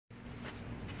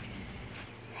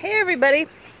Hey everybody,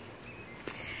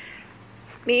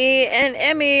 me and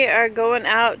Emmy are going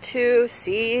out to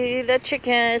see the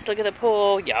chickens. Look at the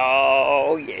pool.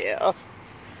 Yo, yeah.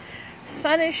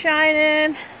 Sun is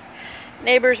shining,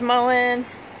 neighbors mowing.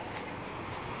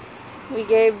 We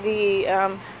gave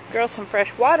the girls some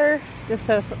fresh water just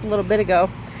a little bit ago.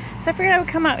 So I figured I would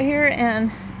come out here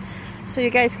and so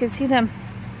you guys can see them.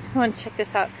 I want to check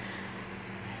this out.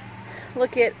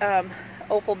 Look at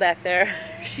Opal back there.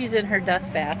 She's in her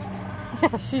dust bath.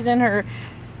 She's in her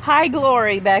high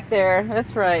glory back there.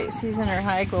 That's right. She's in her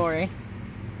high glory.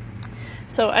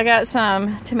 So I got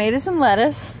some tomatoes and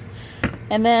lettuce,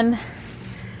 and then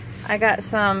I got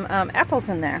some apples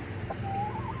in there.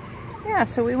 Yeah,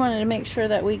 so we wanted to make sure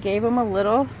that we gave them a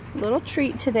little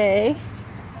treat today.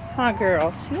 Huh,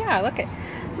 girls? Yeah, look at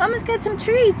Mama's got some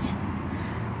treats.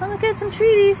 Mama got some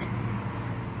treaties.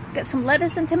 Got some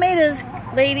lettuce and tomatoes,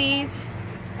 ladies.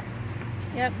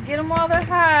 Yep, get them while they're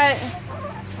hot.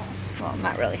 Well,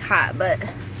 not really hot, but...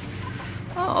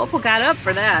 Oh, Opal got up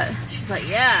for that. She's like,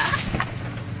 yeah,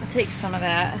 I'll take some of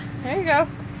that. There you go.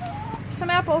 Some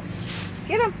apples.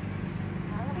 Get them.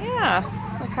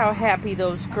 Yeah, look how happy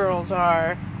those girls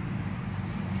are.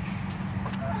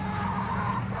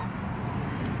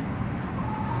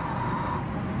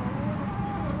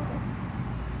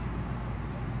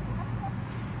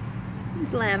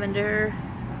 There's Lavender.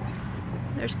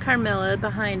 There's Carmilla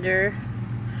behind her.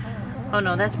 Oh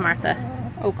no, that's Martha.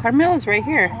 Oh, Carmilla's right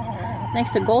here,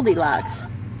 next to Goldilocks.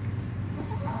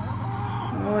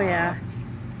 Oh yeah.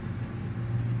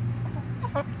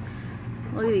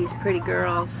 Look at these pretty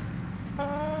girls.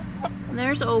 And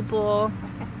there's Opal.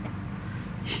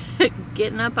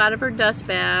 Getting up out of her dust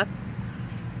bath.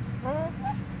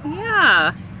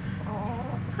 Yeah.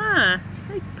 Huh.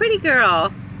 Pretty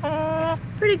girl.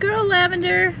 Pretty girl,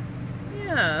 Lavender.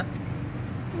 Yeah.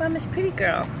 Mama's pretty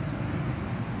girl.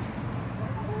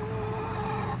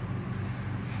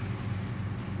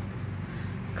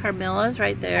 Carmilla's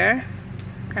right there.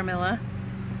 Carmilla.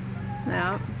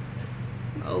 Yeah.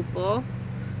 Opal.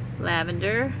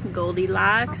 Lavender.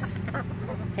 Goldilocks.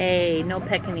 Hey, no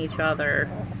pecking each other.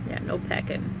 Yeah, no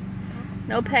pecking.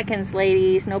 No peckins,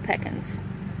 ladies. No peckins.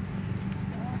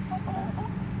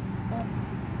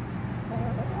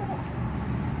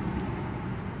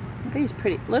 He's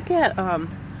pretty. Look at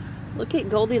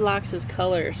Goldilocks'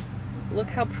 colors. Look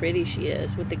how pretty she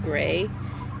is with the gray.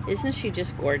 Isn't she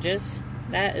just gorgeous?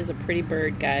 That is a pretty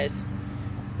bird, guys.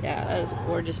 Yeah, that is a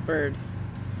gorgeous bird.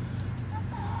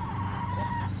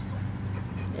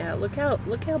 Yeah, look how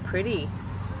pretty.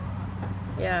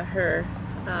 Yeah, her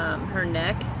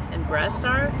neck and breast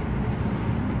are.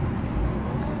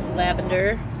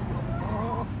 Lavender.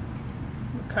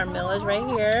 Carmilla's right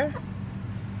here.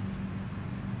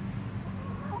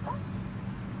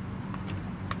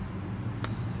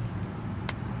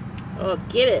 Oh,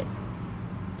 get it.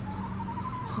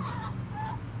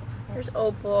 There's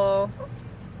Opal.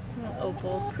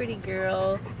 Opal, pretty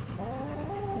girl.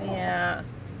 Yeah,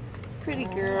 pretty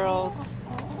girls.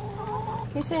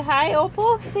 Can you say hi,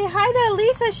 Opal? Say hi to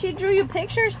Elisa. She drew you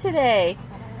pictures today.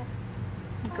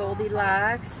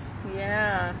 Goldilocks.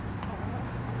 Yeah.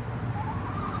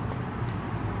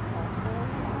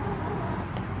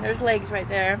 There's Legs right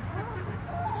there.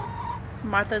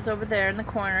 Martha's over there in the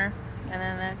corner. And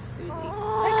then that's Susie.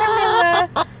 Hi,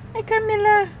 Carmilla. Hi,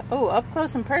 Carmilla. Oh, up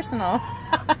close and personal.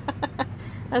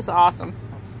 That's awesome.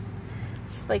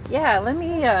 She's like, yeah, let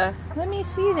me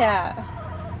see that.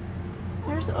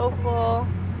 There's Opal.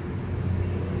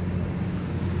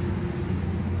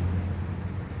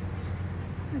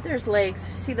 There's Legs.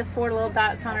 See the 4 little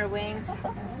dots on her wings?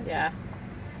 Yeah.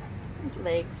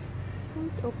 Legs.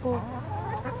 Opal.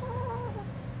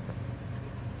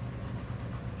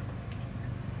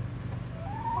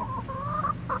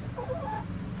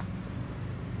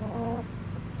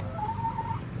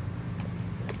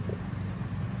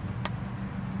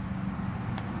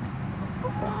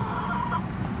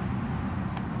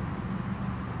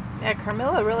 Yeah,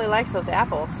 Carmilla really likes those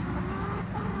apples.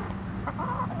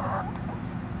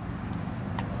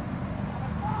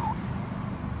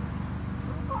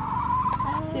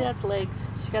 See, that's Legs.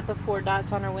 She got the 4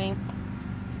 dots on her wing.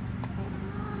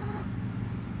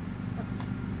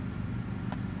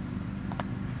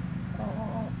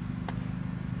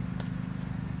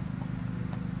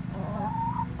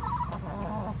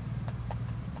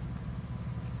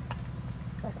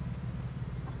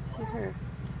 See her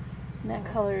neck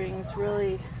coloring's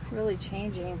really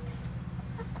changing.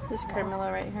 This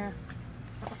Carmilla right here.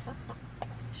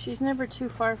 She's never too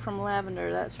far from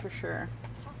Lavender, that's for sure.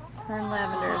 Her and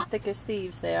Lavender, thick as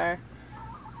thieves they are.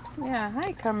 Yeah,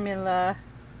 hi Camilla.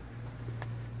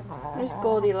 There's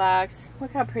Goldilocks.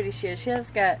 Look how pretty she is. She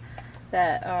has got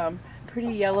that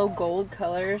pretty yellow gold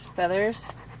colors, feathers.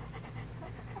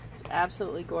 It's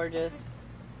absolutely gorgeous.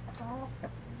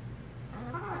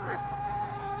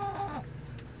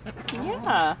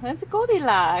 Yeah, that's a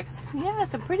Goldilocks. Yeah,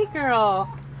 it's a pretty girl.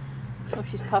 Oh,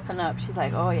 she's puffing up. She's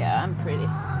like, oh yeah, I'm pretty.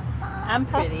 I'm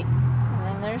pretty. And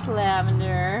then there's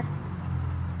Lavender.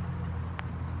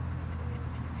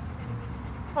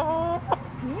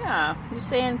 Yeah, you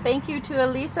saying thank you to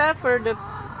Elisa for the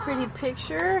pretty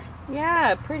picture?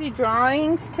 Yeah, pretty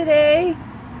drawings today.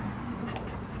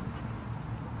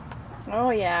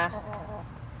 Oh yeah.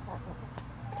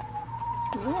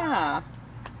 Yeah.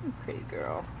 Pretty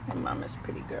girl. My mama's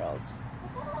pretty girls.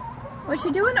 What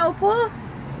you doing, Opal?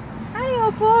 Hi,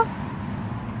 Opal.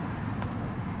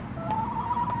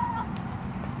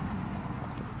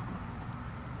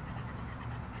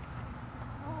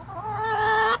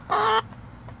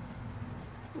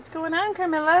 What's going on,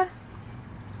 Carmilla?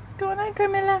 What's going on,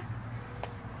 Carmilla?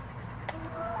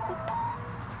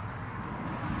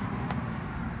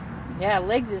 Yeah,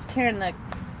 Legs is tearing the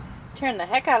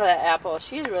heck out of that apple.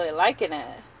 She's really liking it.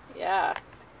 Yeah.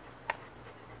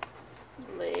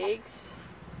 Legs.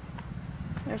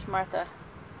 There's Martha.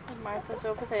 Martha's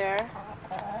over there.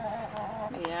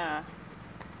 Yeah.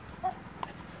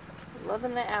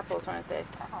 Loving the apples, aren't they?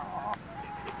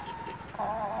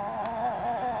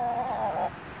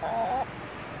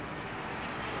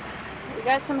 We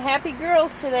got some happy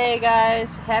girls today,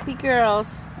 guys. Happy girls.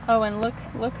 Oh, and look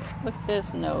at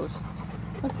this nose.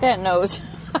 Look at that nose.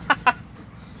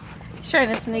 He's trying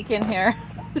to sneak in here.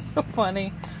 It's so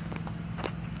funny.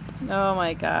 Oh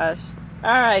my gosh.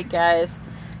 Alright, guys.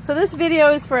 So this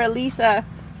video is for Elisa.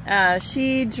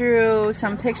 She drew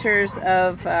some pictures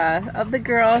of the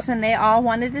girls, and they all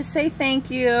wanted to say thank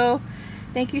you.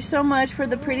 Thank you so much for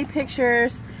the pretty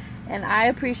pictures, and I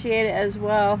appreciate it as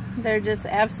well. They're just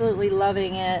absolutely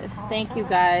loving it. Thank you,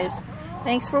 guys.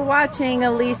 Thanks for watching,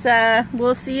 Elisa.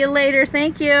 We'll see you later.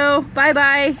 Thank you.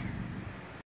 Bye-bye.